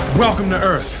Welcome to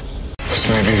Earth. This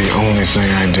may be the only thing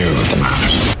I do that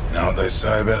matters. You know what they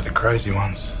say about the crazy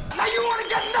ones? Now you want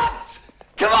to get nuts?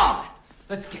 Come on,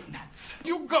 let's get nuts.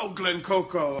 You go, Glen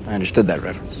Coco. I understood that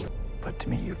reference. But to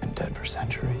me, you've been dead for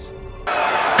centuries.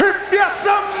 Yes,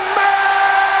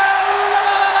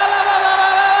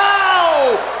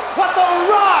 what the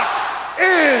Rock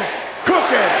is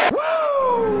cooking.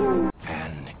 Woo!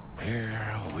 And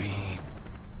here we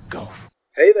go.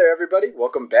 Hey there, everybody.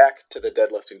 Welcome back to the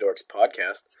Deadlifting Dorks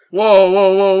podcast.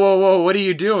 Whoa. What are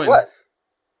you doing? What?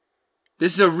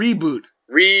 This is a reboot.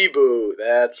 Reboot.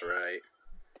 That's right.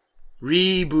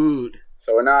 Reboot.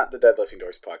 So we're not the Deadlifting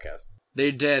Dorks podcast.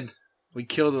 They're dead. We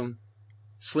killed them.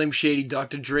 Slim Shady,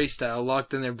 Dr. Dre style,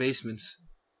 locked in their basements.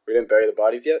 We didn't bury the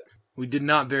bodies yet? We did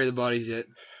not bury the bodies yet.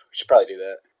 We should probably do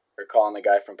that. We're calling the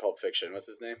guy from Pulp Fiction. What's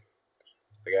his name?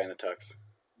 The guy in the tux.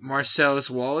 Marcellus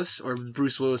Wallace or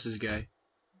Bruce Willis's guy?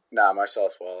 Nah,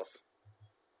 Marcellus Wallace.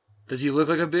 Does he look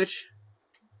like a bitch?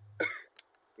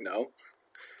 No.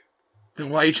 Then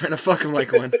why are you trying to fuck him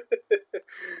like one?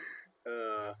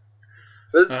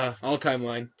 All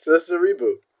timeline. So this is a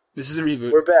reboot. This is a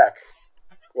reboot. We're back.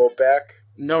 Well, back.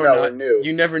 No, we're not. We're new.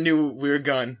 You never knew we were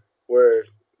gone. We're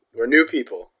new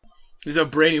people. This is a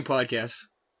brand new podcast.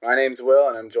 My name's Will,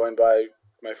 and I'm joined by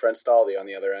my friend Staldy on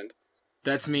the other end.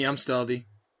 That's me. I'm Staldy.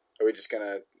 Are we just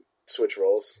gonna switch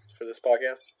roles for this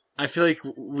podcast? I feel like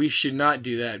we should not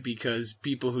do that because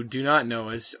people who do not know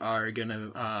us are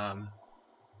gonna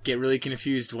get really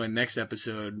confused when next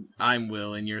episode I'm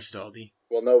Will and you're Staldy.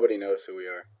 Well, nobody knows who we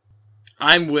are.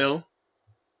 I'm Will.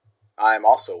 I'm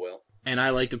also Will. And I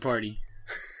like to party.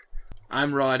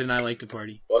 I'm Rod and I like to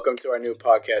party. Welcome to our new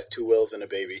podcast, Two Wills and a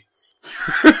Baby.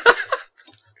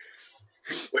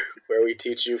 Where we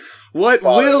teach you... What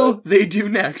will they do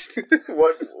next?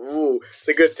 Ooh, it's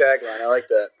a good tagline. I like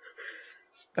that.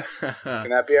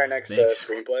 Can that be our next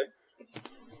screenplay?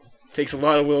 Takes a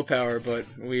lot of willpower, but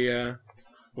we'll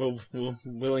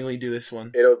willingly do this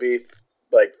one. It'll be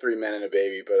like 3 Men and a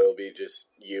Baby, but it'll be just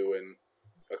you and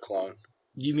a clone.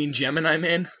 You mean Gemini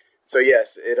Man? So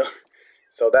yes,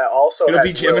 so that also it'll has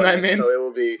be Gemini Man. So it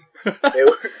will be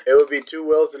it will be 2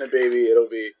 Wills and a Baby. It'll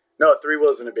be 3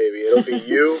 Wills and a Baby. It'll be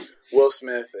you, Will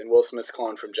Smith, and Will Smith's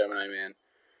clone from Gemini Man,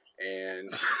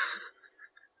 and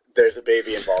there's a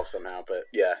baby involved somehow. But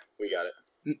yeah, we got it.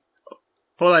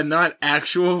 Hold on, not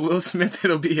actual Will Smith.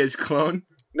 It'll be his clone.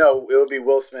 No, it will be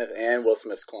Will Smith and Will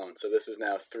Smith's clone. So this is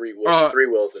now 3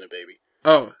 Wills and a Baby.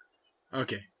 Oh,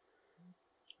 okay.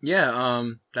 Yeah,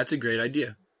 that's a great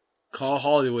idea. Call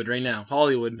Hollywood right now.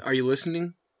 Hollywood, are you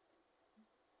listening?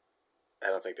 I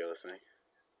don't think they're listening.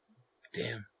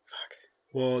 Damn. Fuck.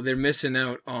 Well, they're missing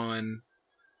out on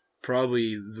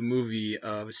probably the movie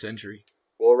of a century.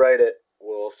 We'll write it.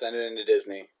 We'll send it into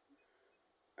Disney.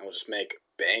 And we'll just make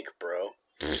bank, bro.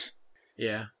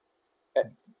 Yeah.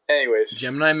 Anyways.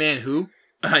 Gemini Man who?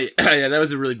 Yeah, that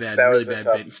was a really bad bit.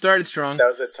 It started strong. That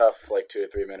was a tough, 2 to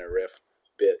 3 minute riff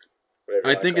bit.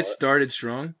 I think it started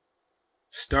strong.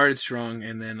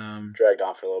 And then dragged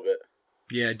on for a little bit.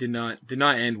 Yeah, it did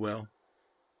not end well.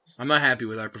 I'm not happy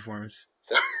with our performance.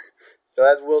 So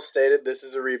as Will stated, this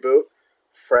is a reboot.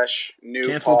 Fresh, new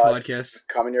Cancel the podcast.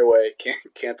 Coming your way.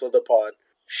 Cancel the pod.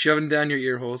 Shoving down your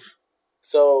ear holes.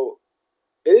 So,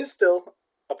 it is still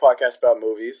a podcast about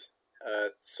movies.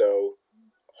 So,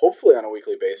 hopefully on a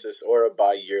weekly basis or a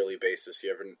bi-yearly basis.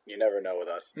 You never know with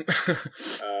us.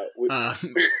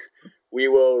 We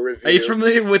will review... Are you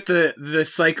familiar with the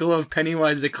cycle of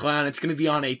Pennywise the Clown? It's going to be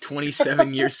on a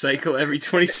 27-year cycle. Every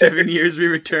 27 years we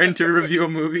return to review a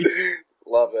movie.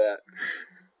 Love that.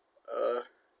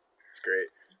 It's great.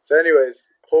 So anyways,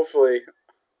 hopefully,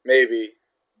 maybe,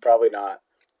 probably not,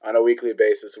 on a weekly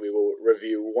basis we will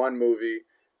review one movie.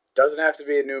 Doesn't have to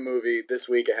be a new movie. This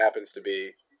week it happens to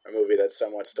be a movie that's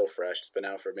somewhat still fresh. It's been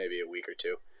out for maybe a week or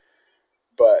two.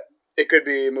 But it could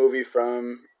be a movie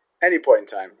from any point in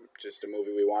time. Just a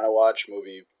movie we want to watch.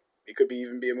 It could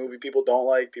even be a movie people don't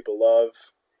like, people love.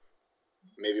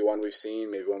 Maybe one we've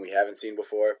seen, maybe one we haven't seen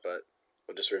before, but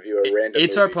we'll just review a random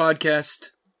It's movie. our podcast,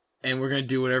 and we're going to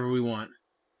do whatever we want.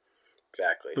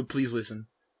 Exactly. But please listen,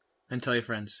 and tell your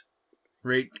friends.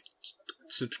 Rate,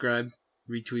 subscribe,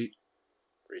 retweet.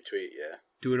 Retweet, yeah.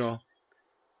 Do it all.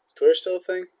 Is Twitter still a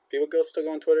thing? People still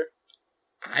go on Twitter?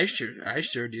 I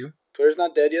sure do. Twitter's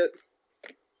not dead yet?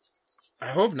 I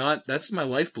hope not. That's my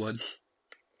lifeblood.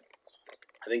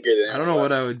 I think you're the I don't know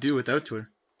what I would do without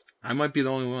Twitter. I might be the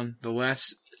only one. The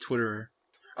last Twitterer.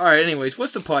 Alright, anyways,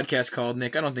 what's the podcast called,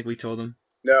 Nick? I don't think we told them.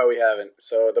 No, we haven't.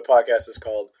 So the podcast is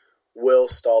called Will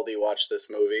Staldy Watch This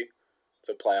Movie? It's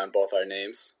a play on both our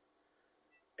names.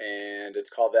 and it's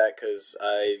called that because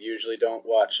I usually don't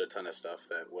watch a ton of stuff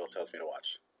that Will tells me to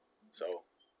watch. So,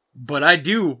 But I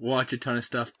do watch a ton of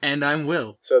stuff, and I'm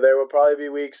Will. so there will probably be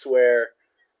weeks where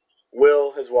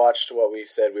Will has watched what we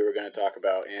said we were going to talk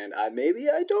about, and maybe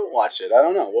I don't watch it. I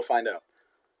don't know. We'll find out.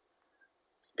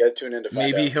 Got to tune in to find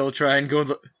out. Maybe he'll try and go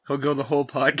the whole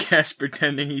podcast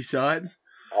pretending he saw it.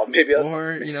 Maybe I'll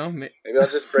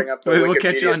just bring up the We'll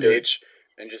catch Wikipedia on to it. page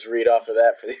and just read off of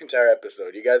that for the entire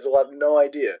episode. You guys will have no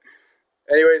idea.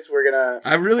 Anyways, we're gonna.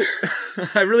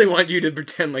 I really want you to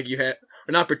pretend like you have,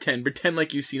 or not pretend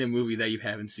like you've seen a movie that you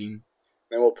haven't seen.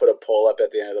 Then we'll put a poll up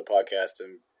at the end of the podcast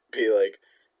and be like,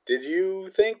 "Did you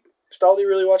think Staldy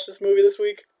really watched this movie this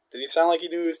week? Did he sound like he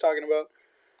knew what he was talking about?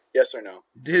 Yes or no?"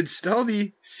 Did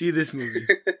Staldy see this movie?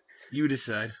 You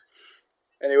decide.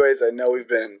 Anyways, I know we've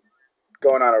been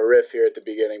going on a riff here at the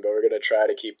beginning, but we're going to try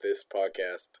to keep this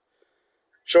podcast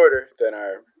shorter than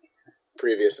our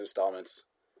previous installments.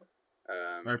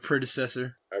 Our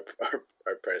predecessor.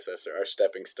 Our predecessor, our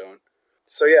stepping stone.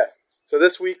 So yeah, so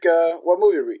this week, what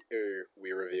movie are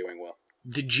we reviewing, Will?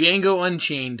 The Django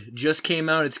Unchained just came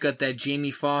out. It's got that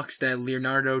Jamie Foxx, that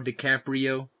Leonardo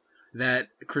DiCaprio, that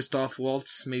Christoph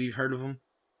Waltz. Maybe you've heard of him.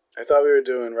 I thought we were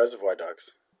doing Reservoir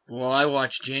Dogs. Well, I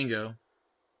watched Django.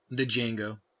 The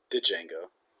Django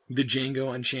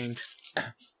Unchained.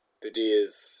 The D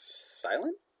is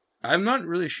silent? I'm not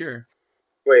really sure.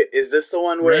 Wait, is this the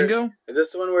one where... Rango? Is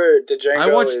this the one where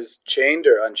Django is chained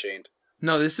or unchained?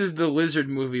 No, this is the Lizard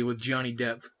movie with Johnny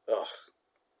Depp. Ugh.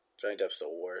 Johnny Depp's the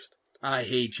worst. I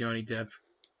hate Johnny Depp.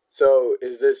 So,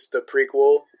 is this the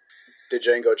prequel,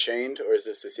 Django Chained, or is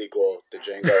this the sequel,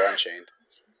 Django Unchained?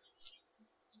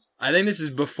 I think this is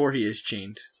before he is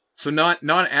chained. So not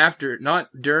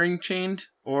during chained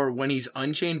or when he's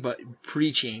unchained, but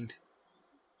pre-chained.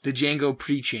 The Django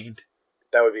pre-chained.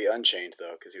 That would be Unchained,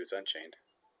 though, because he was unchained.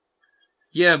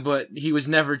 Yeah, but he was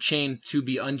never chained to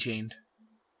be unchained.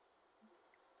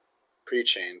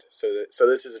 Pre-chained. So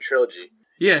this is a trilogy.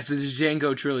 Yeah, it's the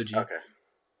Django trilogy. Okay.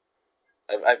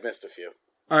 I've missed a few.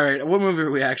 All right, what movie are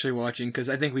we actually watching? Because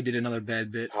I think we did another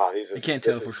bad bit. I can't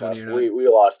tell if we're funny or not. We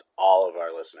lost all of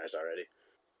our listeners already.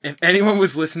 If anyone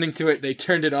was listening to it, they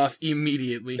turned it off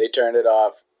immediately. They turned it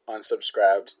off,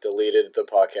 unsubscribed, deleted the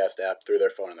podcast app, threw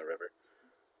their phone in the river.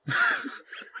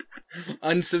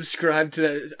 Unsubscribe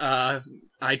to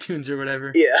iTunes or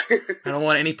whatever. Yeah. I don't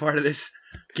want any part of this.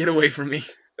 Get away from me.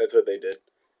 That's what they did.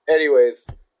 Anyways,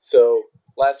 so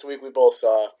last week we both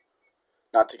saw,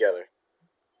 not together,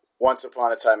 Once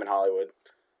Upon a Time in Hollywood,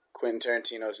 Quentin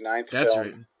Tarantino's ninth film. That's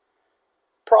right.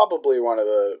 Probably one of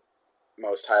the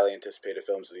most highly anticipated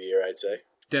films of the year, I'd say.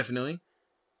 Definitely.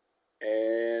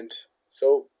 And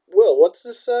so, Will, what's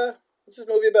this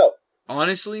movie about?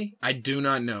 Honestly, I do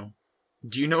not know.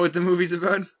 Do you know what the movie's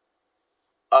about?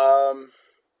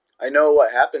 I know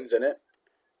what happens in it.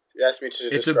 You asked me to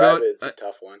describe it. It's a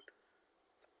tough one.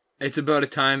 It's about a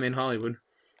time in Hollywood.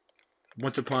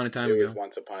 Once upon a time ago.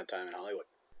 Once Upon a Time in Hollywood.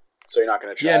 So you're not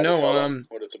going to try to tell them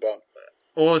what it's about?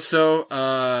 Well,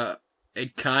 so,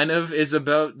 it kind of is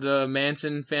about the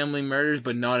Manson family murders,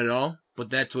 but not at all. But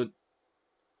that's what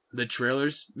the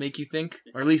trailers make you think.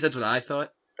 Or at least that's what I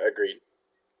thought. Agreed.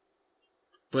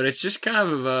 But it's just kind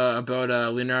of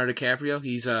about Leonardo DiCaprio.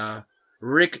 He's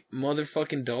Rick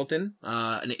motherfucking Dalton,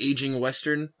 an aging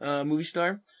Western movie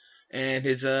star, and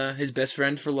his best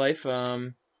friend for life,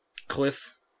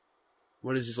 Cliff.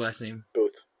 What is his last name?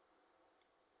 Booth.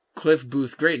 Cliff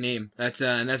Booth, great name. That's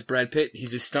Brad Pitt.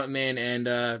 He's his stuntman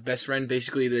and best friend,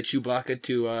 basically the Chewbacca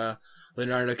to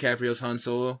Leonardo DiCaprio's Han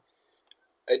Solo.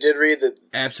 I did read that.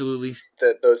 Absolutely.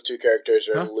 That those two characters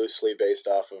are loosely based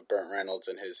off of Burt Reynolds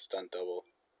and his stunt double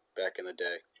back in the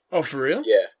day. Oh, for real?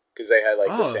 Yeah, because they had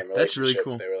the same relationship. That's really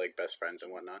cool. They were best friends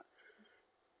and whatnot.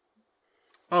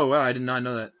 Oh wow, I did not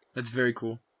know that. That's very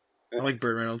cool. I like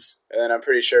Burt Reynolds. And then I'm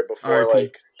pretty sure before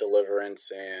R.I.P.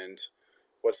 Deliverance and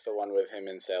what's the one with him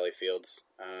and Sally Fields?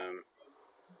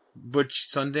 Butch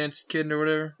Sundance Kid or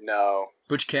whatever? No.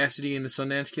 Butch Cassidy and the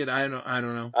Sundance Kid? I don't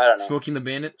know. Smoking the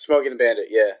Bandit? Smoking the Bandit,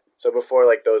 yeah. So before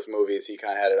those movies, he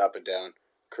kind of had an up and down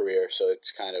career, so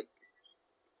it's kind of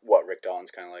what Rick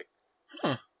Dalton's kind of like.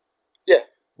 Huh. Yeah.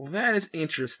 Well, that is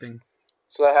interesting.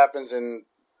 So that happens in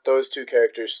those two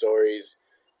characters' stories.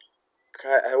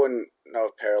 I wouldn't know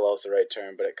if parallel is the right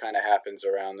term, but it kind of happens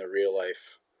around the real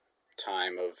life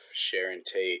time of Sharon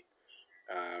Tate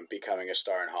becoming a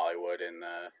star in Hollywood and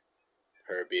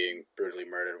her being brutally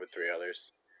murdered with three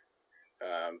others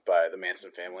by the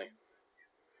Manson family.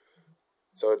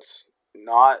 So it's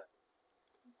not...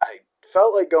 I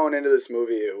felt like going into this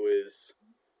movie, it was,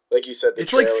 like you said, the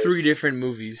It's trailers, like 3 different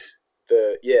movies.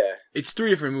 Yeah. It's 3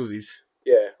 different movies.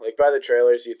 Yeah, like by the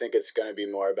trailers, you think it's going to be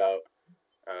more about,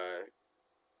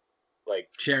 like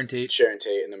Sharon Tate.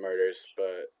 and the murders,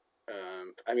 but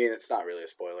I mean, it's not really a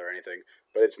spoiler or anything,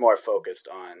 but it's more focused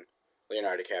on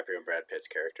Leonardo DiCaprio and Brad Pitt's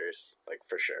characters, like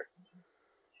for sure.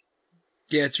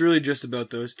 Yeah, it's really just about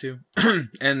those two.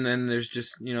 And then there's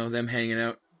just, them hanging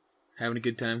out, having a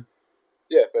good time.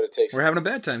 Yeah, but We're having a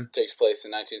bad time. Takes place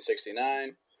in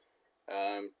 1969,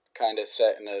 kind of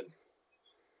set in a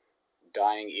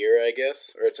dying era, I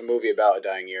guess, or it's a movie about a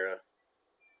dying era,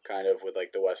 kind of with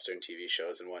like the Western TV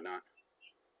shows and whatnot,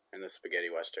 and the spaghetti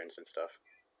westerns and stuff.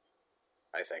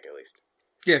 I think, at least.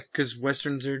 Yeah, because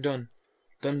westerns are done.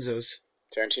 Dunzos.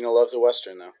 Tarantino loves a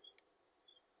western, though.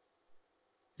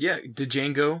 Yeah, the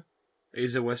Django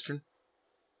is a western.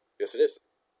 Yes, it is.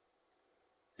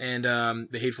 And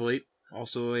The Hateful Eight,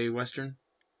 also a western.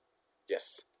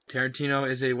 Yes. Tarantino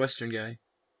is a western guy.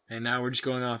 And now we're just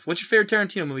going off. What's your favorite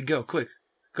Tarantino movie? Go, quick.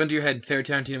 Gun to your head. Favorite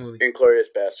Tarantino movie. Inglourious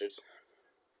Bastards.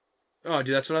 Oh,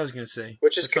 dude, that's what I was going to say.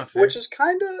 Which is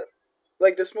kind of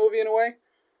like this movie in a way.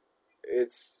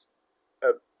 It's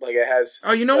like it has.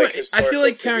 Oh, you know like, what? I feel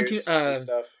like Tarantino and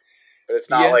stuff, but it's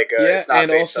not it's not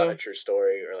based on a true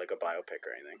story or like a biopic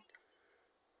or anything.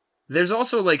 There's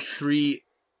also like three.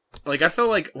 Like I felt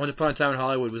like Once Upon a Time in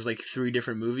Hollywood was like three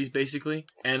different movies basically,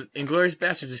 and Inglourious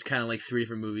Bastards is kind of like three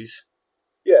different movies.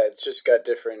 Yeah, it's just got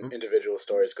different individual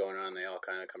stories going on. They all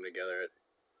kind of come together at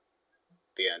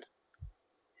the end.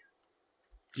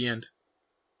 The end.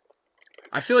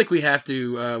 I feel like we have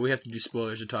to do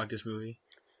spoilers to talk this movie.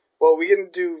 Well, we can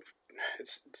do.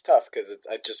 It's tough because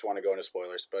I just want to go into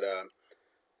spoilers, but I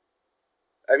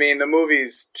mean the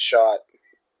movie's shot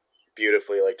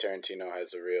beautifully. Like Tarantino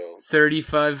has a real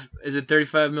 35. Is it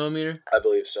 35 millimeter? I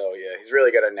believe so. Yeah, he's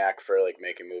really got a knack for like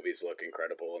making movies look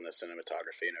incredible in the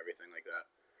cinematography and everything like that.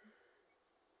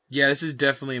 Yeah, this is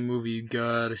definitely a movie you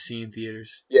gotta see in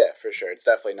theaters. Yeah, for sure. It's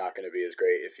definitely not going to be as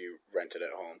great if you rent it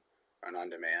at home or on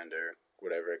demand or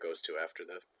whatever it goes to after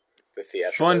the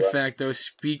theatrical Fun run. fact, though,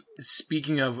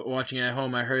 speaking of watching it at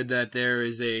home, I heard that there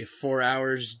is a 4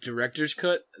 hours director's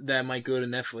cut that might go to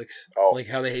Netflix. Oh. Like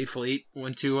how The Hateful Eight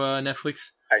went to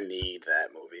Netflix. I need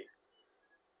that movie.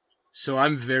 So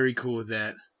I'm very cool with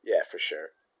that. Yeah, for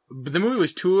sure. But the movie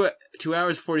was 2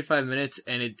 hours 45 minutes,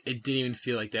 and it didn't even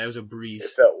feel like that. It was a breeze.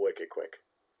 It felt wicked quick.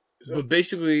 But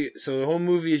basically, so the whole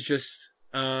movie is just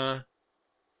I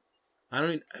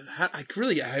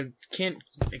can't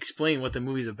explain what the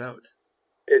movie's about.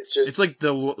 It's like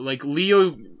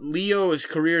Leo's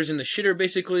career is in the shitter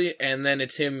basically, and then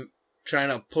it's him trying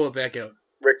to pull it back out.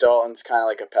 Rick Dalton's kind of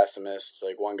like a pessimist.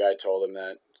 Like one guy told him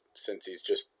that since he's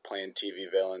just playing TV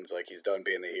villains, like he's done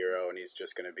being the hero and he's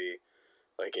just gonna be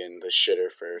like in the shitter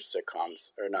for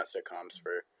sitcoms or not sitcoms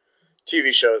for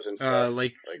TV shows and stuff.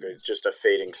 Like it's just a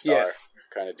fading star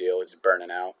kind of deal. He's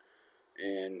burning out.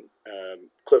 And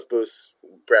Cliff Booth's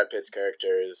Brad Pitt's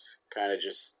character is kind of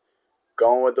just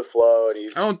going with the flow,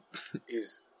 and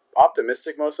he's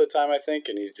optimistic most of the time, I think,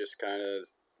 and he's just kind of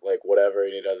like whatever,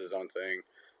 and he does his own thing.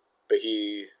 But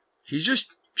he's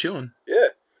just chilling. Yeah,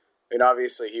 and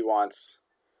obviously he wants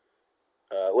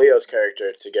Leo's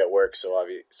character to get work, so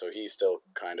he still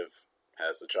kind of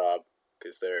has the job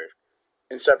because they're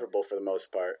inseparable for the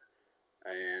most part,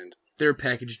 and they're a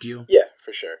package deal. Yeah,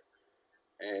 for sure.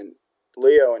 And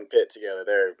Leo and Pitt together,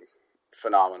 they're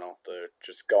phenomenal. They're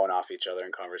just going off each other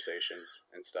in conversations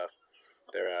and stuff.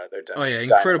 They're oh yeah,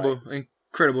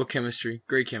 incredible chemistry,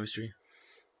 great chemistry,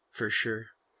 for sure.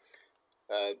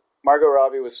 Margot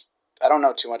Robbie was. I don't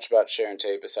know too much about Sharon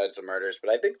Tate besides the murders,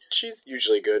 but I think she's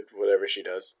usually good whatever she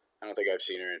does. I don't think I've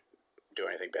seen her do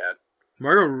anything bad.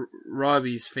 Margot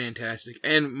Robbie's fantastic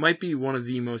and might be one of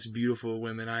the most beautiful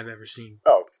women I've ever seen.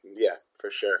 Oh yeah,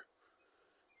 for sure.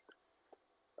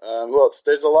 Well,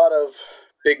 there's a lot of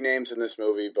big names in this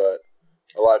movie, but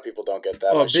a lot of people don't get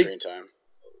that much screen time.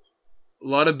 A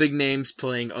lot of big names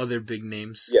playing other big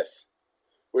names. Yes,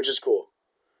 which is cool.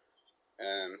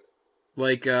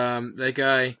 Like that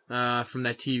guy from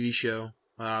that TV show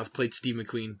played Steve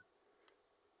McQueen.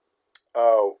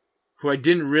 Oh. Who I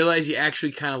didn't realize he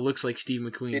actually kind of looks like Steve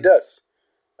McQueen. He does.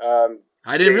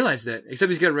 I didn't realize that, except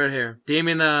he's got red hair.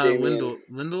 Damon Lewis?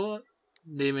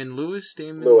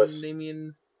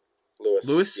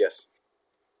 Lewis? Yes.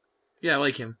 Yeah, I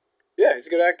like him. Yeah, he's a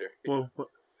good actor. Well,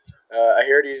 I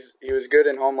heard he was good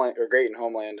in Homeland, or great in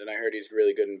Homeland, and I heard he's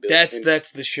really good in Billions.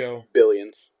 That's the show.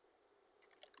 Billions.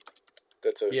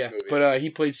 That's a movie. But he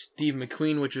played Steve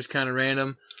McQueen, which was kind of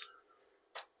random.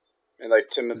 And like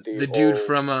Timothy, the dude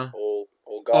from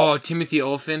old God. Timothy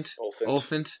Olyphant.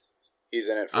 He's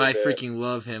in it. I freaking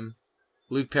love him.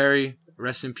 Luke Perry,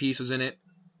 rest in peace, was in it.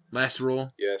 last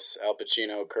role. Yes, Al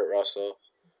Pacino, Kurt Russell.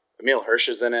 Emil Hirsch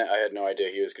is in it. I had no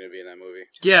idea he was going to be in that movie.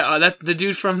 Yeah, that the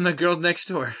dude from The Girl Next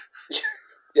Door.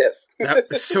 Yes. That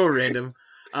was so random.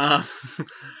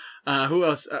 Who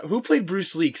else? Who played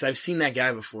Bruce Lee? 'Cause I've seen that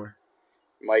guy before.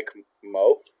 Mike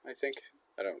Moe, I think.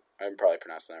 I'm probably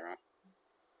pronouncing that wrong.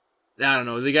 I don't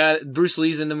know. The guy, Bruce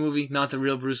Lee's in the movie, not the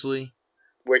real Bruce Lee.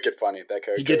 Wicked funny. That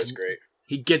character is great.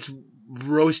 He gets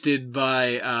roasted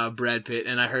by Brad Pitt,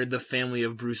 and I heard the family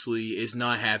of Bruce Lee is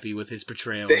not happy with his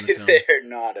portrayal in the film. They're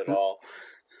not at all.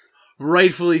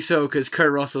 Rightfully so, because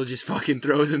Kurt Russell just fucking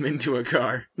throws him into a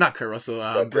car. Not Kurt Russell,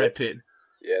 Brad Pitt.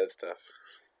 Yeah, that's tough.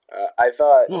 I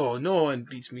thought... Whoa, no one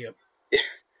beats me up.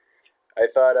 I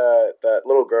thought that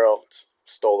little girl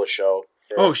stole the show.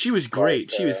 Oh, she was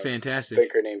great. She was fantastic. I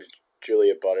think her name's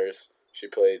Julia Butters. She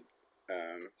played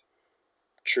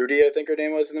Trudy, I think her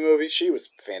name was in the movie. She was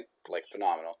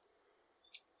phenomenal.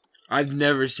 I've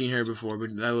never seen her before,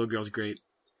 but that little girl's great.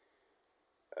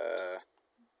 A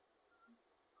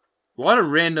lot of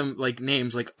random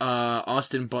names, like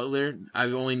Austin Butler. I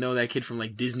only know that kid from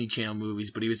Disney Channel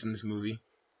movies, but he was in this movie.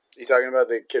 You talking about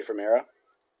the kid from Arrow?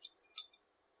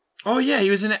 Oh yeah, he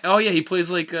was in it. Oh yeah, he plays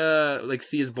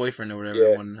Thea's boyfriend or whatever.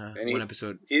 Yeah. One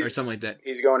episode or something like that.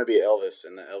 He's going to be Elvis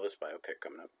in the Elvis biopic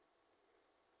coming up.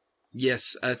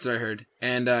 Yes, that's what I heard.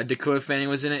 And Dakota Fanning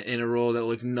was in it in a role that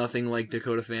looked nothing like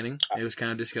Dakota Fanning. It was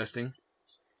kind of disgusting.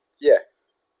 Yeah.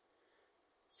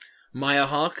 Maya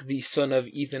Hawke, the daughter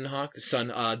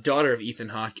of Ethan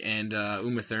Hawke and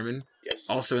Uma Thurman. Yes.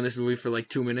 Also in this movie for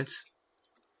 2 minutes.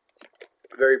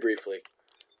 Very briefly.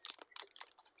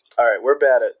 All right, we're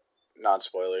bad at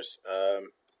non-spoilers.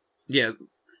 Yeah.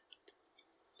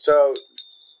 So,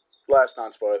 last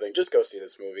non-spoiler thing, just go see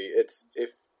this movie.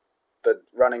 If the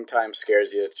running time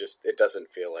scares you, it doesn't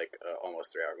feel like an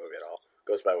almost 3-hour movie at all. It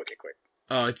goes by wicked quick.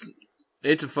 Oh,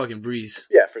 it's a fucking breeze.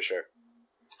 Yeah, for sure.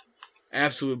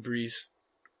 Absolute breeze.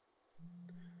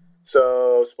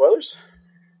 So, spoilers?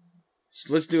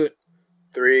 So let's do it.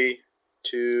 3,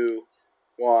 2,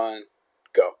 1,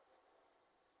 go.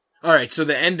 Alright, so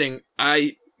the ending,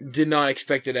 I did not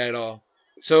expect it at all.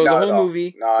 So Not the at whole all.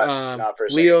 movie, Not for a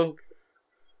second.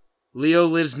 Leo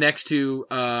lives next to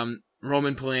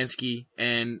Roman Polanski,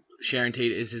 and Sharon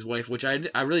Tate is his wife, which I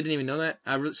really didn't even know that.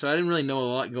 So I didn't really know a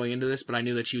lot going into this, but I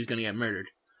knew that she was going to get murdered.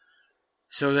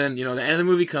 So then, the end of the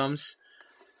movie comes.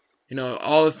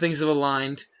 All the things have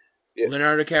aligned. Yeah.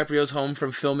 Leonardo DiCaprio's home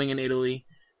from filming in Italy,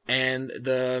 and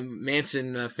the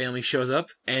Manson family shows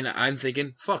up, and I'm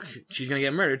thinking, fuck, she's going to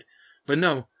get murdered. But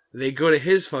no, they go to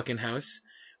his fucking house.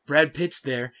 Brad Pitt's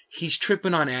there. He's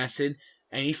tripping on acid,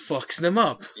 and he fucks them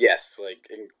up. Yes,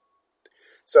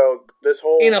 so this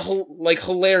whole... In a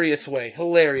hilarious way.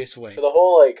 Hilarious way. For the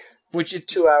whole, which is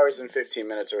 2 hours and 15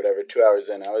 minutes or whatever, 2 hours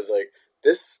in, I was like,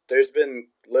 there's been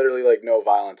literally, no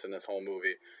violence in this whole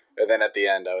movie. And then at the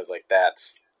end, I was like,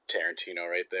 that's Tarantino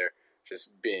right there. Just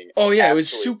being it was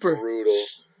super brutal.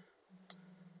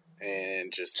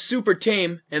 And just... super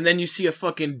tame, and then you see a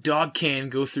fucking dog can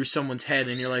go through someone's head,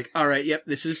 and you're like, alright, yep,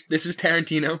 this is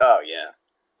Tarantino. Oh,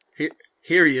 yeah.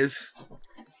 Here he is.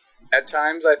 At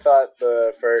times, I thought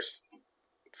the first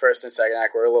and second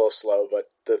act were a little slow,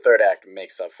 but the third act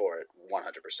makes up for it 100%.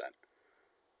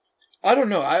 I don't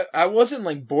know. I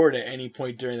wasn't bored at any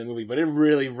point during the movie, but it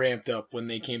really ramped up when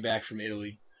they came back from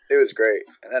Italy. It was great.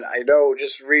 And then I know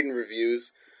just reading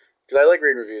reviews, because I like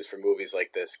reading reviews for movies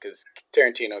like this, because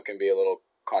Tarantino can be a little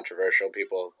controversial.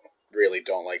 People really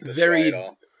don't like this guy at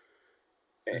all.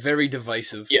 Very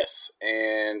divisive. Yes,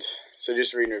 and so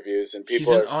just reading reviews, and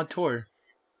people He's an auteur.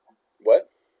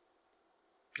 What?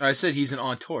 I said he's an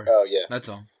auteur. Oh, yeah. That's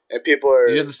all. And people are...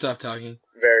 You have to stop talking.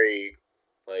 Very,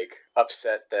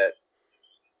 upset that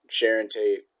Sharon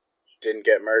Tate didn't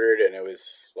get murdered, and it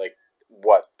was,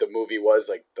 what the movie was,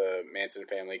 the Manson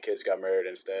family kids got murdered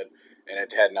instead, and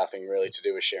it had nothing really to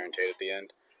do with Sharon Tate at the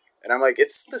end. And I'm like,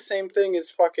 it's the same thing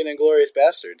as fucking Inglourious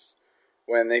Bastards.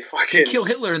 When they fucking... They kill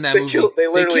Hitler in that movie. They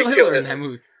literally kill Hitler in that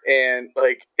movie. And,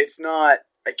 it's not...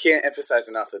 I can't emphasize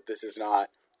enough that this is not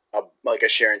a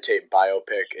Sharon Tate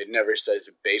biopic. It never says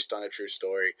based on a true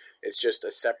story. It's just a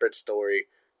separate story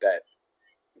that,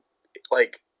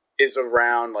 is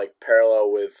around,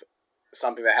 parallel with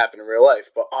something that happened in real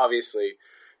life. But obviously,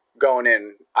 going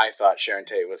in, I thought Sharon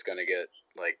Tate was going to get,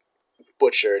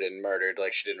 butchered and murdered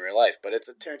like she did in real life. But it's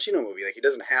a Tarantino movie. He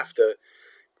doesn't have to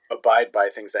abide by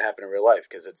things that happen in real life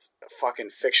because it's a fucking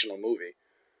fictional movie.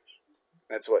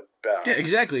 That's what... yeah,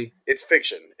 exactly. It's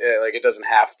fiction. It doesn't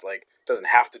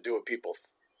have to do what people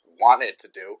want it to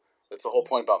do. That's the whole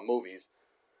point about movies.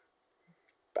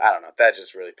 But I don't know. That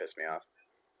just really pissed me off.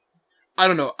 I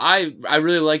don't know. I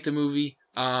really liked the movie.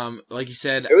 like you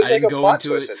said, It was I like didn't a go plot into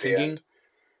twist it at the thinking. end,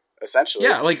 essentially.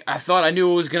 Yeah, like I thought I knew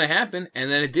what was gonna happen,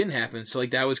 and then it didn't happen. So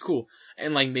like that was cool.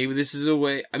 And like maybe this is a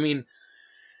way. I mean,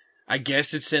 I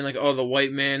guess it's saying like, oh, the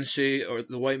white man or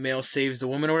the white male saves the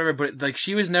woman or whatever. But like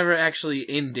she was never actually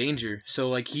in danger. So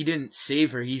like he didn't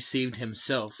save her; he saved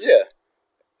himself. Yeah.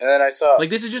 And then I saw...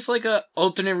 Like this is just like a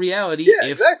alternate reality. Yeah,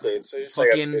 if exactly. It's just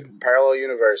fucking like a parallel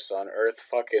universe on Earth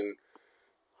fucking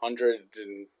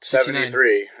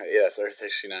 173. Yes, Earth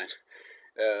 69.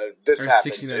 This Earth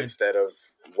happens 69. instead of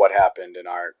what happened on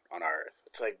our Earth.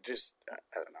 It's like just I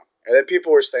don't know. And then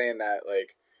people were saying that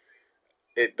like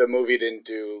the movie didn't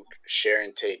do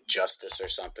Sharon Tate justice or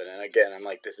something. And again, I'm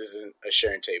like, this isn't a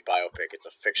Sharon Tate biopic. It's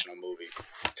a fictional movie.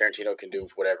 Tarantino can do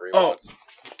whatever he wants.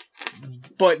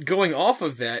 But going off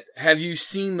of that, have you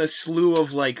seen the slew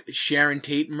of like Sharon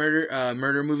Tate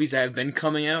murder movies that have been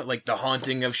coming out, like The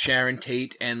Haunting of Sharon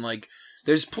Tate, and like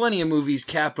there's plenty of movies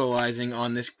capitalizing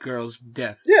on this girl's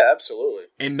death. Yeah, absolutely.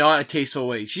 In not a tasteful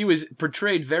way. She was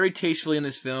portrayed very tastefully in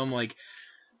this film, like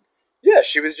yeah,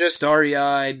 she was just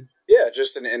starry-eyed. Yeah,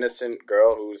 just an innocent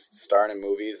girl who's starring in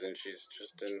movies, and she's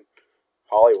just in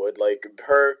Hollywood. Like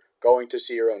her going to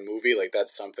see her own movie, like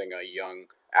that's something a young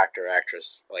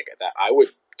actress like that. I would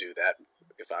do that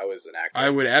if I was an actor. I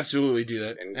would absolutely do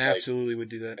that. And, absolutely would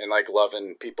do that. And like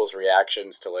loving people's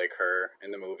reactions to like her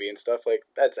in the movie and stuff. Like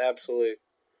that's absolutely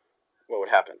what would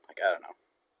happen. Like I don't know.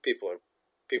 People.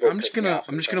 I'm just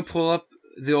gonna pull up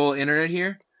the old internet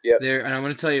here. Yep. There, and I'm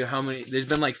gonna tell you how many. There's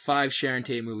been like 5 Sharon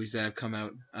Tate movies that have come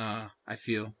out. I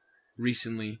feel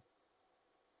recently.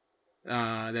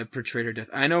 That portrayed her death.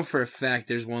 I know for a fact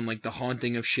there's one like The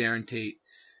Haunting of Sharon Tate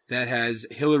that has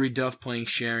Hilary Duff playing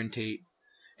Sharon Tate,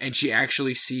 and she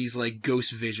actually sees like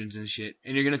ghost visions and shit.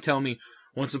 And you're gonna tell me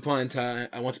Once Upon a Time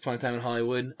in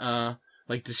Hollywood,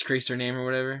 like disgraced her name or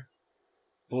whatever?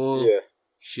 Bull. Yeah.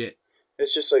 Shit.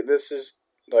 It's just like this is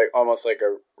like almost like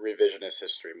a revisionist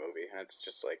history movie. And it's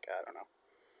just like I don't know.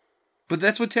 But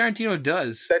that's what Tarantino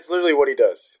does. That's literally what he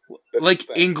does. That's like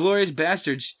Inglourious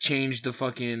Bastards changed the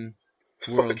fucking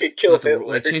world. Fucking killed Hitler.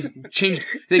 Like, changed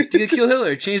they kill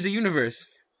Hitler, changed the universe.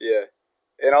 Yeah.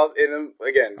 And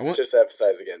again, just to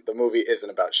emphasize again, the movie isn't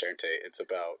about Sharon Tate. It's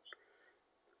about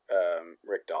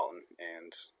Rick Dalton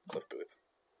and Cliff Booth.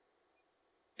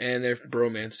 And their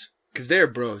bromance. Because they're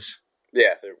bros.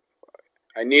 Yeah.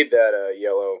 I need that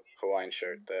yellow Hawaiian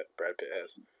shirt that Brad Pitt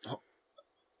has. Oh.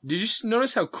 Did you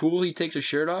notice how cool he takes his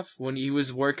shirt off when he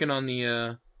was working on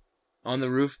the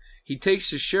roof? He takes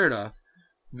his shirt off,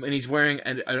 and he's wearing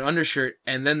an undershirt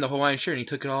and then the Hawaiian shirt, and he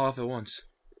took it all off at once.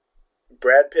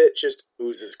 Brad Pitt just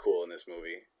oozes cool in this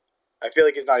movie. I feel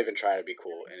like he's not even trying to be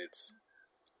cool, and it's...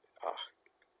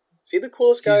 Is he the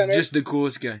coolest guy on Earth? He's just the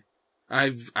coolest guy.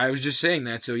 I was just saying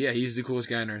that, so yeah, he's the coolest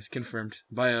guy on Earth. Confirmed.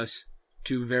 By us.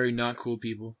 2 very not cool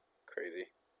people. Crazy.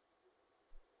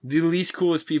 The least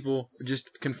coolest people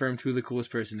just confirmed who the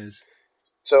coolest person is.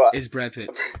 Is Brad Pitt.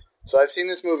 So I've seen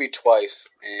this movie twice,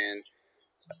 and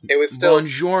it was still...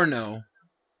 Buongiorno.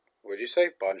 What'd you say?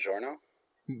 Buongiorno?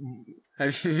 Have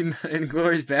you seen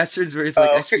Inglourious Bastards where he's like,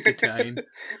 I speak Italian?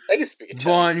 I can speak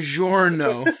Italian.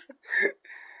 Buongiorno.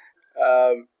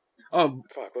 Fuck,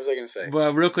 what was I going to say?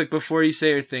 Well, real quick, before you say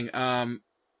your thing,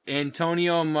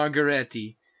 Antonio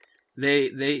Margaretti,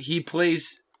 he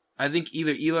plays, I think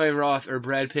either Eli Roth or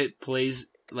Brad Pitt plays,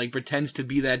 like, pretends to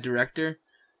be that director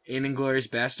in Inglourious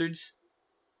Bastards.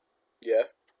 Yeah.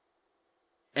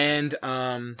 And,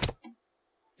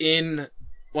 in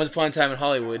Once Upon a Time in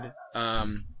Hollywood,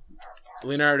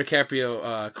 Leonardo DiCaprio,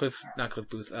 not Cliff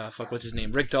Booth, what's his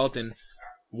name? Rick Dalton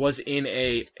was in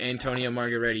a Antonio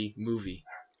Margaretti movie.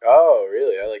 Oh,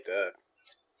 really? I like that.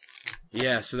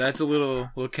 Yeah, so that's a little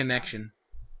connection.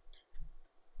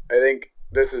 I think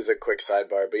this is a quick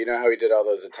sidebar, but you know how he did all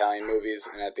those Italian movies,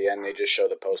 and at the end they just show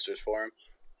the posters for him?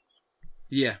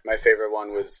 Yeah. My favorite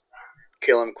one was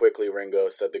Kill Him Quickly, Ringo,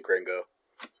 said the gringo.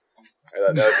 I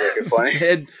thought that was wicked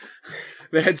funny.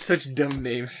 They had such dumb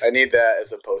names. I need that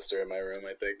as a poster in my room,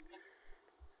 I think.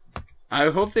 I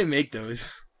hope they make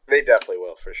those. They definitely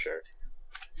will, for sure.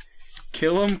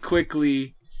 Kill Him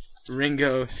Quickly,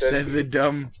 Ringo, said the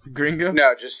dumb gringo?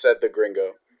 No, just said the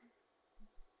gringo.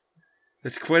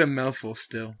 That's quite a mouthful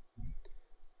still.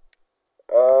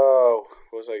 Oh,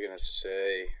 what was I going to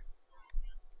say?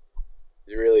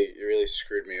 You really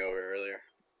screwed me over earlier.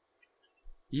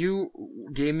 You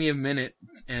gave me a minute,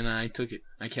 and I took it.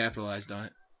 I capitalized on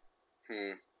it.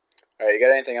 Alright, you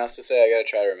got anything else to say? I gotta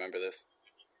try to remember this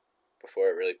before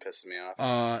it really pisses me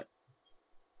off.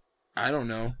 I don't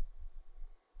know.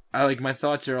 My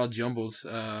thoughts are all jumbled,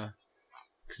 because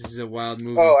this is a wild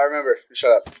movie. Oh, I remember.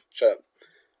 Shut up.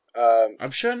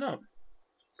 I'm shutting up.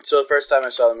 So the first time I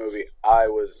saw the movie, I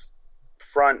was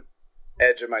front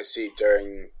edge of my seat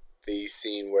during the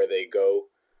scene where they go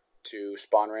to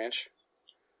Spawn Ranch.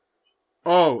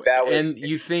 Oh, That was and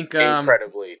you think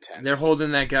incredibly tense. they're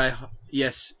holding that guy?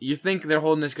 Yes, you think they're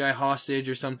holding this guy hostage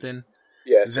or something?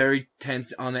 Yes. Very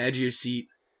tense on the edge of your seat.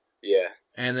 Yeah.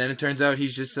 And then it turns out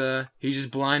he's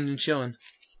just blind and chilling,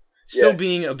 still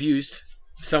being abused.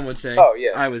 Some would say. Oh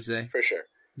yeah. I would say for sure.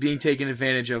 Being taken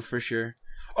advantage of for sure.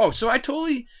 Oh, so I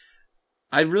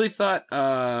really thought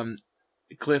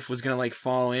Cliff was gonna like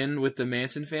fall in with the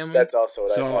Manson family. That's also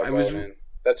what I thought going in.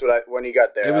 That's what when he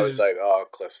got there, I was like, oh,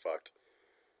 Cliff's fucked.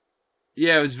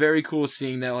 Yeah, it was very cool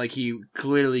seeing that. Like he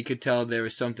clearly could tell there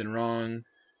was something wrong,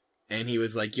 and he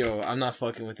was like, "Yo, I'm not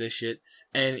fucking with this shit."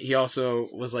 And he also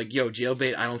was like, "Yo,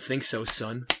 jailbait? I don't think so,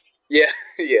 son." Yeah,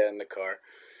 yeah, in the car.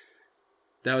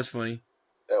 That was funny.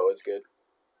 That was good.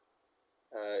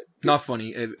 Not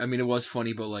funny. I mean, it was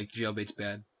funny, but like jailbait's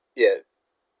bad. Yeah,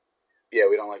 yeah,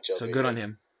 we don't like jailbait. So good on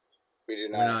him. We do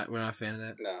not. We're not a fan of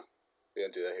that. No, we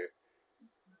don't do that here.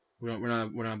 We're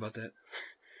not about that.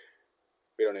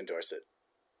 We don't endorse it.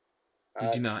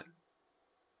 We do not.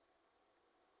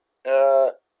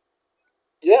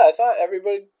 Yeah, I thought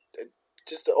everybody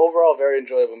just an overall very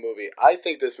enjoyable movie. I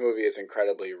think this movie is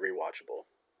incredibly rewatchable.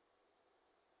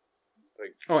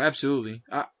 Like, oh, absolutely.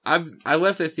 I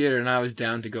left the theater and I was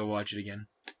down to go watch it again.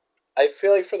 I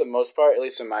feel like for the most part, at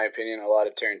least in my opinion, a lot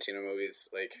of Tarantino movies,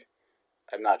 like,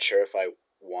 I'm not sure if I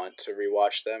want to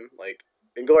rewatch them. Like,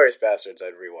 Inglourious Bastards,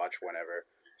 I'd rewatch whenever.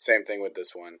 Same thing with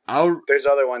this one. There's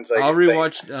other ones like I'll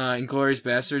rewatch Inglourious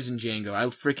Bastards and Django. I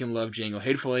freaking love Django.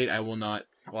 Hateful Eight, I will not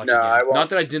watch again. I won't. Not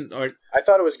that I didn't. I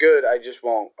thought it was good. I just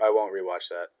won't. I won't rewatch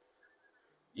that.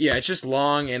 Yeah, it's just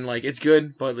long and like it's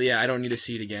good, but yeah, I don't need to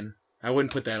see it again. I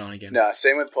wouldn't put that on again. No,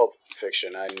 same with Pulp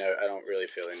Fiction. I don't really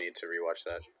feel the need to rewatch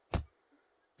that.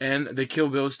 And the Kill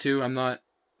Bills too. I'm not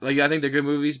like I think they're good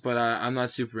movies, but I'm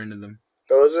not super into them.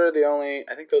 Those are the only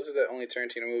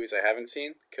Tarantino movies I haven't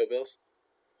seen. Kill Bills.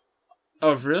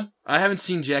 Oh, for real? I haven't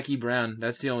seen Jackie Brown.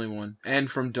 That's the only one. And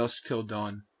From Dusk Till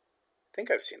Dawn. I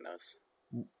think I've seen those.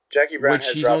 Jackie Brown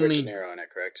has Robert De Niro in it,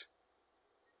 correct?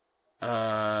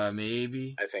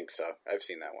 Maybe. I think so. I've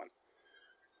seen that one.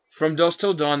 From Dusk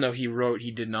Till Dawn, though, he wrote,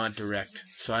 he did not direct.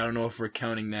 So I don't know if we're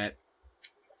counting that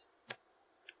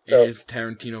in his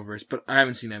Tarantino verse. But I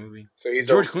haven't seen that movie. So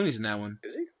George Clooney's in that one.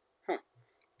 Is he? Huh.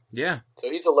 Yeah.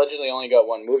 So he's allegedly only got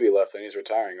one movie left and he's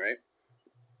retiring, right?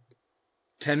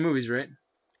 10 movies, right?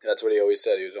 That's what he always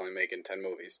said. He was only making 10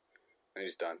 movies. And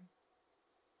he's done.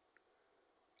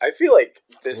 I feel like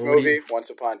this movie,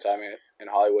 Once Upon a Time in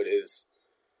Hollywood, is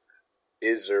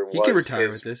or was he could retire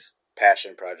his with this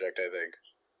passion project, I think.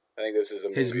 I think this is a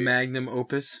movie. His magnum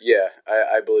opus? Yeah,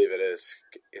 I believe it is.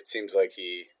 It seems like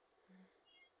he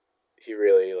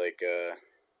really, like,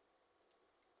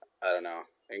 I don't know,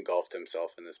 engulfed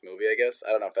himself in this movie, I guess.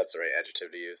 I don't know if that's the right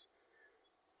adjective to use.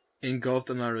 Engulfed,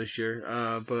 I'm not really sure,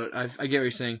 but I get what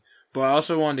you're saying. But I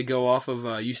also wanted to go off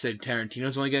of, you said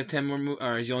Tarantino's only got 10 more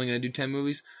or is he only going to do 10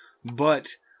 movies? But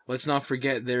let's not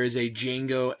forget there is a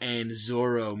Django and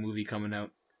Zorro movie coming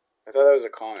out. I thought that was a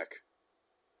comic.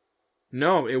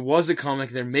 No, it was a comic.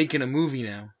 They're making a movie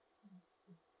now.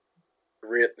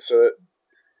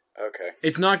 Okay.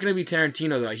 It's not going to be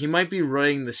Tarantino, though. He might be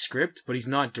writing the script, but he's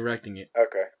not directing it.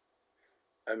 Okay.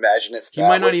 Imagine if he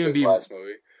might not even be be last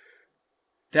movie.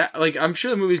 That like I'm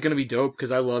sure the movie's gonna be dope because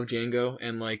I love Django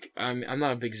and like I'm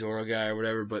not a big Zorro guy or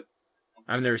whatever, but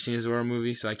I've never seen a Zorro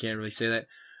movie, so I can't really say that.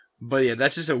 But yeah,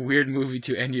 that's just a weird movie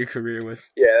to end your career with.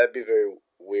 Yeah, that'd be very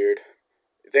weird.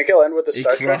 You think he'll end with the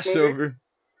Star Trek crossover movie?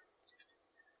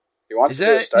 He wants to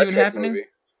do a Star Trek movie.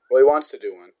 Well, he wants to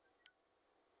do one.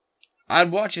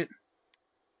 I'd watch it.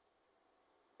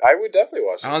 I would definitely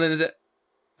watch it.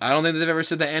 I don't think they've ever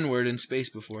said the N-word in space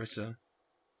before, so.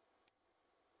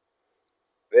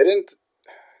 They didn't.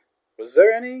 Was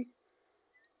there any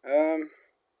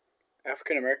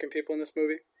African American people in this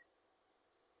movie?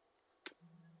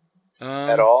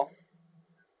 At all?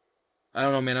 I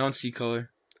don't know, man. I don't see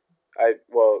color.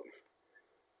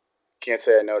 Can't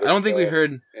say I noticed. I don't think we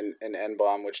heard an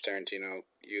N-bomb, which Tarantino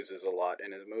uses a lot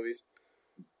in his movies.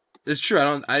 It's true.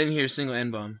 I didn't hear a single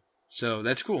N-bomb, so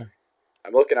that's cool.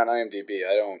 I'm looking on IMDb.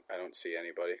 I don't see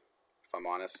anybody. If I'm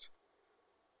honest.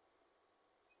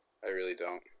 I really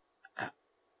don't.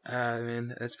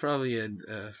 Man, that's probably a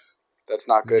that's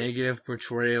not good. Negative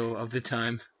portrayal of the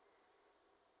time.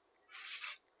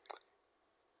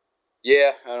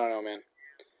 Yeah, I don't know, man.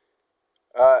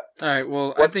 All right,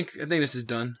 well, I think this is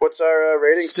done. What's our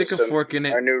rating system? Stick a fork in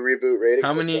it. Our new reboot rating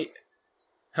system.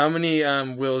 How many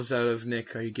wills out of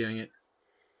Nick are you giving it?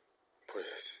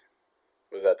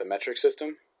 Was that the metric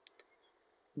system?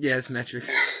 Yeah, it's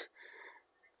metrics.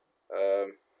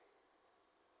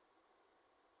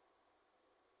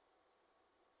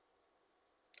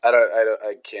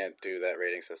 I can't do that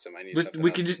rating system. I need something We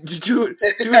else. can just do it.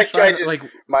 Do it five,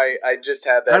 I just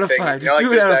had that out of thing. five. You know, Just like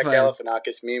do it the out of Zach five.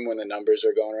 Galifianakis meme when the numbers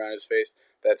are going around his face.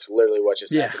 That's literally what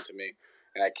just happened to me,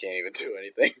 and I can't even do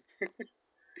anything.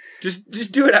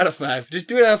 Just do it out of five. Just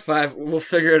do it out of five. We'll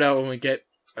figure it out when we get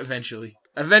eventually.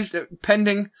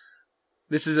 Pending.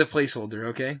 This is a placeholder,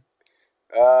 okay?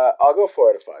 I'll go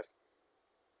 4 out of 5.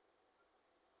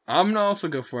 I'm gonna also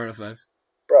go 4 out of 5.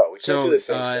 Bro, we can't do the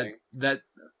same thing.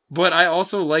 But I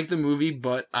also like the movie,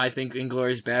 but I think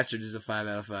Inglourious Basterds is a 5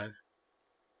 out of 5.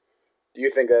 Do you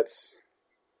think that's...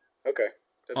 Okay.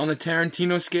 On a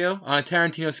Tarantino scale,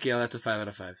 that's a 5 out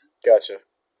of 5. Gotcha.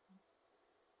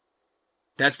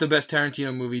 That's the best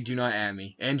Tarantino movie, do not at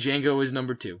me. And Django is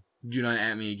number 2. Do not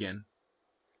at me again.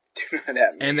 Do not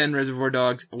at me. And then Reservoir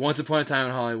Dogs, Once Upon a Time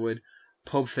in Hollywood,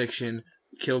 Pulp Fiction,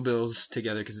 Kill Bill's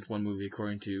together because it's one movie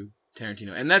according to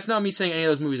Tarantino. And that's not me saying any of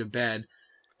those movies are bad.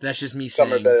 That's just me saying...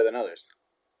 Some are better than others.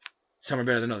 Some are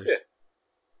better than others.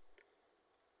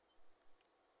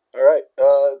 Yeah. Alright,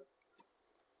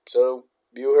 so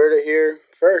you heard it here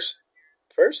first.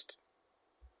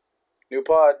 New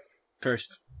pod.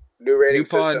 New rating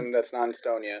system that's not in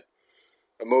stone yet.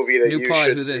 A movie that you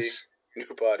should see. This?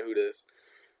 New pod, who this?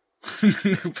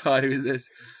 New pod, who this?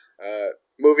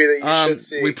 Movie that you should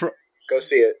see. Go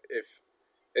see it. If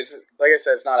it's like I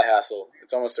said, it's not a hassle.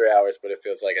 It's almost 3 hours, but it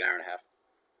feels like an hour and a half.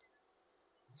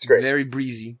 It's great. Very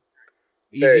breezy.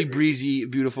 Easy breezy,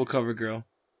 beautiful cover girl.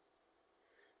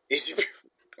 Easy.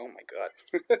 Oh my god!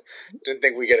 Didn't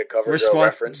think we get a cover girl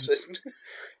reference.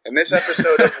 And this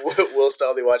episode of Will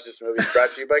Staldy Watch This Movie is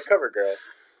brought to you by CoverGirl.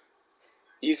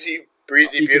 Easy,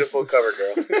 breezy, beautiful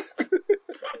CoverGirl.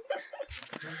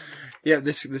 Yeah,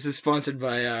 this is sponsored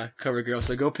by CoverGirl.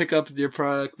 So go pick up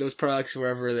those products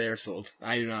wherever they are sold.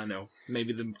 I do not know.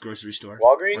 Maybe the grocery store,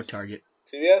 Walgreens, or Target,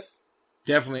 CVS.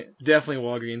 Definitely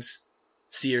Walgreens,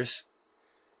 Sears.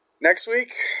 Next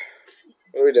week,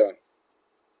 what are we doing?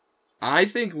 I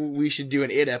think we should do an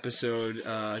It episode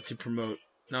to promote.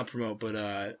 Not promote,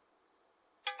 but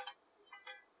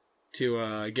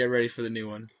to get ready for the new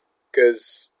one.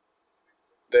 Because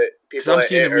the people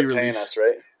at It are paying us,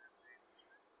 right?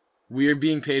 We are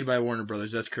being paid by Warner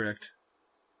Brothers. That's correct.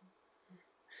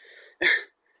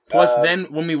 Plus, then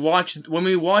when we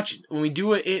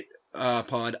do a It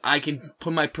pod, I can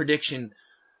put my prediction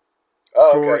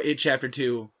for It Chapter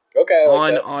 2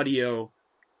 on audio.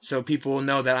 So people will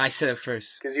know that I said it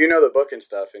first. Because you know the book and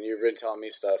stuff, and you've been telling me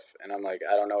stuff, and I'm like,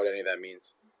 I don't know what any of that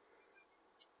means.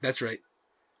 That's right.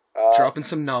 Dropping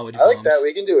some knowledge bombs. I like that.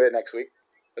 We can do it next week.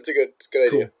 That's a good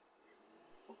idea.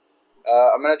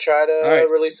 I'm going to try to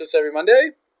release this every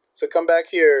Monday. So come back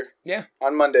here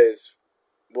on Mondays.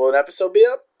 Will an episode be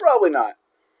up? Probably not.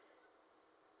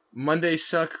 Mondays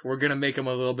suck. We're going to make them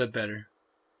a little bit better.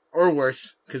 Or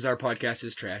worse, because our podcast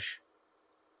is trash.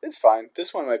 It's fine.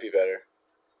 This one might be better.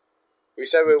 We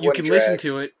said we wouldn't drag, listen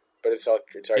to it, but it's already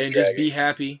and dragging. Just be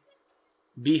happy.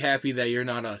 Be happy that you're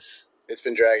not us. It's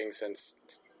been dragging since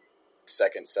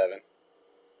second 7.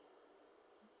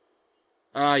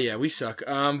 Yeah, we suck.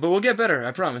 But we'll get better.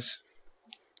 I promise.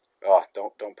 Oh,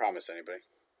 don't promise anybody.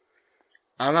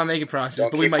 I'm not making promises,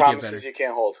 but we might get better. Promises you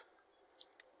can't hold.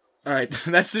 All right,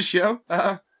 that's the show.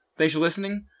 Thanks for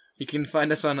listening. You can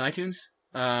find us on iTunes.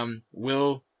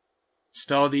 Will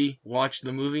Staldy watch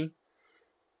the movie?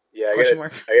 Yeah, I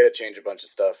gotta change a bunch of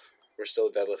stuff. We're still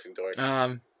deadlifting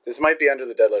dorks. This might be under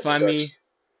the deadlifting find dorks. Me.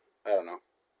 I don't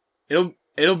know.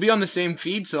 It'll be on the same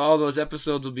feed, so all those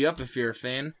episodes will be up if you're a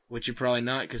fan, which you're probably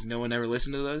not because no one ever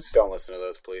listened to those. Don't listen to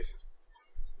those, please.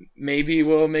 Maybe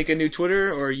we'll make a new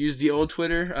Twitter or use the old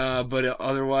Twitter, but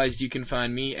otherwise you can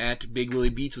find me at Big Willie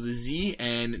Beats with a Z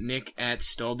and Nick at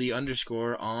Staldy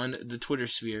 _ on the Twitter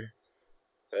sphere.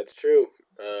 That's true.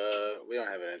 We don't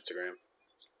have an Instagram.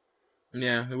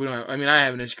 Yeah, we don't. I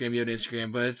have an Instagram. You have an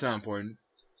Instagram, but it's not important.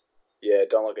 Yeah,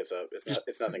 don't look us up.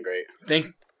 It's nothing great.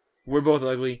 We're both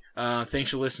ugly.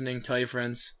 Thanks for listening. Tell your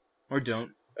friends, or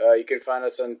don't. You can find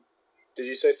us on. Did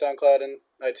you say SoundCloud and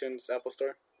iTunes, Apple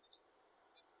Store?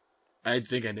 I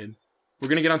think I did. We're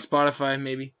gonna get on Spotify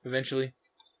maybe eventually.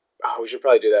 Oh, we should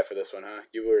probably do that for this one, huh?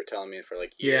 You were telling me for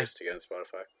like years to get on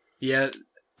Spotify. Yeah,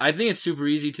 I think it's super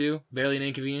easy too. Barely an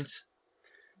inconvenience.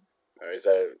 Is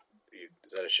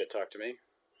that a shit talk to me?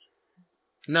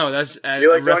 No, that's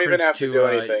you don't even have to do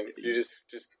anything. You just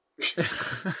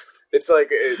it's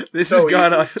like this so is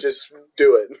gonna just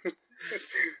do it.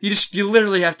 you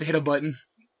literally have to hit a button.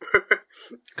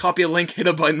 Copy a link, hit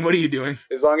a button. What are you doing?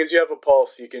 As long as you have a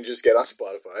pulse, you can just get on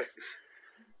Spotify.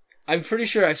 I'm pretty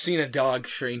sure I've seen a dog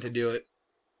trained to do it.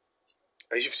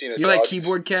 Oh, you've seen a You know dog? that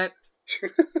keyboard cat?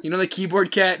 You know the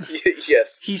keyboard cat?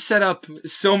 Yes. He set up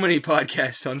so many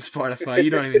podcasts on Spotify, you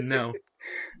don't even know.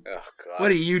 Oh, God.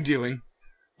 What are you doing?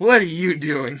 What are you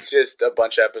doing? It's just a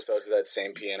bunch of episodes of that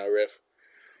same piano riff.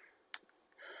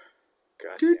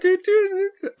 God damn.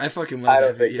 I fucking love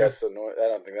that video. I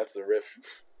don't think that's the riff.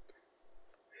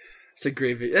 It's a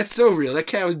great video. That's so real. That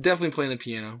cat was definitely playing the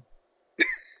piano.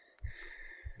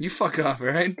 You fuck off,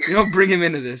 alright? You don't bring him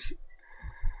into this.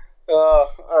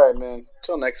 Alright, man.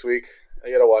 Till next week. I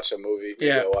gotta watch a movie.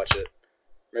 Maybe I'll watch it.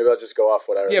 Maybe I'll just go off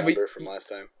what I remember from last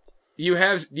time. You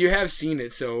have seen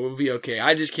it, so it will be okay.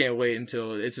 I just can't wait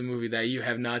until it's a movie that you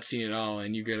have not seen at all,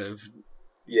 and you gotta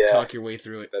talk your way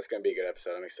through it. That's gonna be a good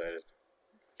episode. I'm excited.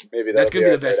 Maybe that's gonna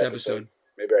be the best episode.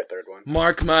 Maybe our third one.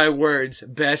 Mark my words,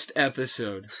 best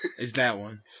episode is that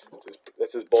one.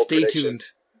 That's his bold prediction. Tuned.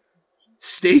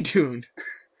 Stay tuned.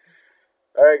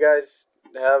 All right, guys.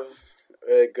 Have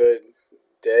a good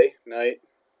day, night,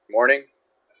 morning,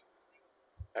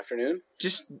 afternoon.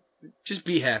 Just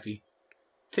be happy.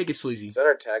 Take it sleazy. Is that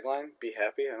our tagline? Be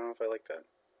happy? I don't know if I like that.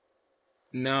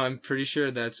 No, I'm pretty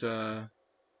sure that's the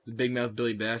Big Mouth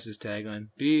Billy Bass's tagline.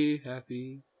 Be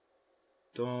happy.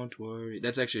 Don't worry.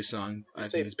 That's actually a song. I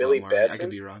think it's Billy Bob Marley. Batson? I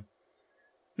could be wrong.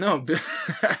 No, Big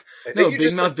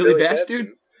just Mouth said Billy Bass, Batson.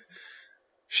 dude.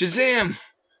 Shazam!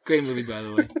 Great movie, by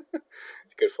the way.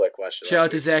 It's a good flick. Watch it. Shout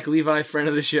out to Zach Levi, friend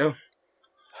of the show.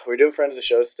 We're doing Friends of the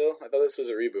Show still? I thought this was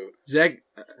a reboot. Zach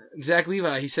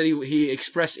Levi, he said he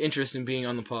expressed interest in being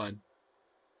on the pod.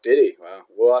 Did he? Wow.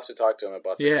 We'll have to talk to him at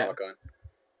Boston Comic Con.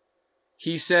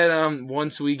 He said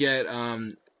once we get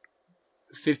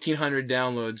 1,500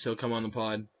 downloads, he'll come on the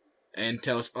pod and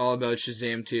tell us all about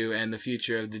Shazam 2 and the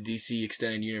future of the DC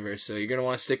Extended Universe. So you're going to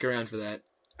want to stick around for that.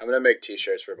 I'm going to make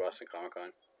t-shirts for Boston Comic Con.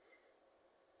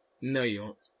 No, you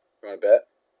won't. You want to bet?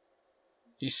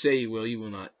 You say you will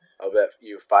not. I'll bet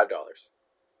you $5.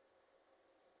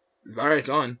 Alright, it's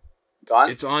on. It's on?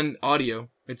 It's on audio.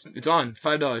 It's on.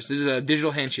 $5. This is a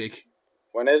digital handshake.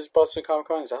 When is Boston Comic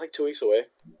Con? Is that like 2 weeks away?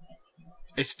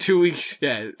 It's 2 weeks.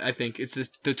 Yeah, I think. It's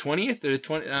the 20th or the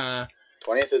 20th?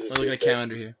 20th is a Tuesday. Look at the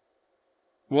calendar here.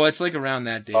 Well, it's like around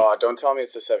that date. Oh, don't tell me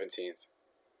it's the 17th.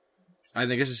 I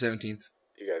think it's the 17th.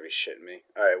 You gotta be shitting me.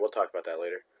 Alright, we'll talk about that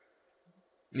later.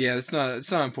 Yeah, it's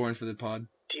not important for the pod.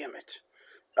 Damn it.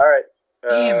 Alright.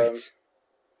 Damn it.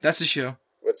 That's the show.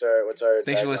 What's our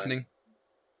Thanks tagline? for listening.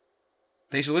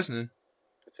 Thanks for listening.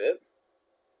 That's it?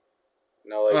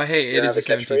 No, like, oh, hey, it is the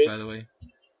 17th, catchphrase? by the way.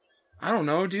 I don't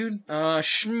know, dude.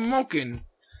 Smoking.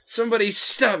 Somebody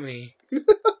stop me. You're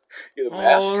the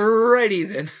mask. Alrighty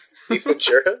then. He's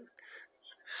Ventura?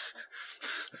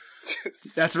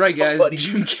 That's right, guys. Somebody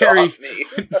Jim stop Carrey. me.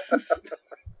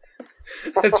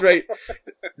 That's right.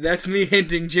 That's me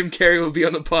hinting Jim Carrey will be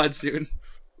on the pod soon.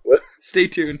 What? Stay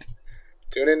tuned.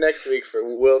 Tune in next week for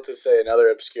Will to say another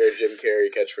obscure Jim Carrey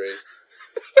catchphrase.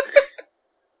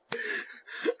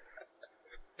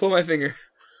 Pull my finger.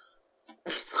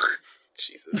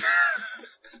 Jesus.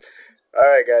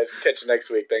 Alright, guys. Catch you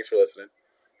next week. Thanks for listening.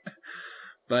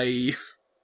 Bye.